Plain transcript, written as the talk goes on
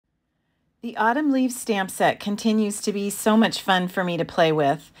The autumn leaf stamp set continues to be so much fun for me to play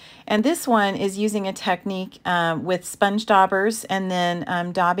with. And this one is using a technique with Sponge Daubers and then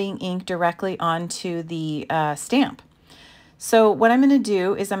daubing ink directly onto the stamp. So what I'm going to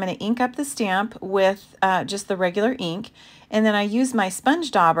do is I'm going to ink up the stamp with just the regular ink, and then I use my sponge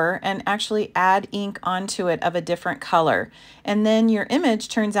dauber and actually add ink onto it of a different color. And then your image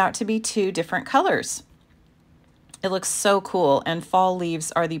turns out to be two different colors. It looks so cool, and fall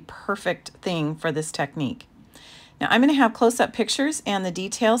leaves are the perfect thing for this technique. Now I'm going to have close-up pictures and the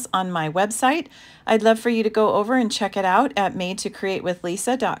details on my website. I'd love for you to go over and check it out at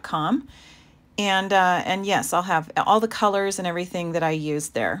madetocreatewithlisa.com. And yes, I'll have all the colors and everything that I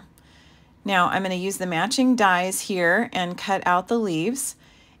used there. Now I'm going to use the matching dies here and cut out the leaves.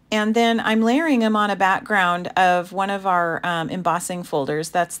 And then I'm layering them on a background of one of our embossing folders.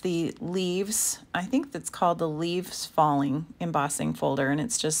 That's the leaves, I think that's called the Leaves Falling embossing folder, and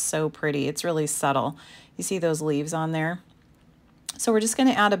it's just so pretty. It's really subtle. You see those leaves on there? So we're just going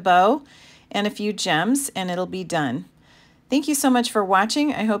to add a bow and a few gems, and it'll be done. Thank you so much for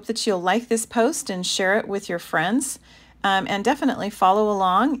watching. I hope that you'll like this post and share it with your friends. And definitely follow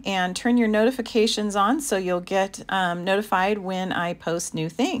along and turn your notifications on so you'll get notified when I post new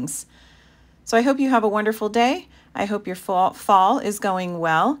things. So I hope you have a wonderful day. I hope your fall is going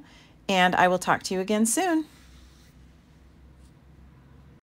well, and I will talk to you again soon.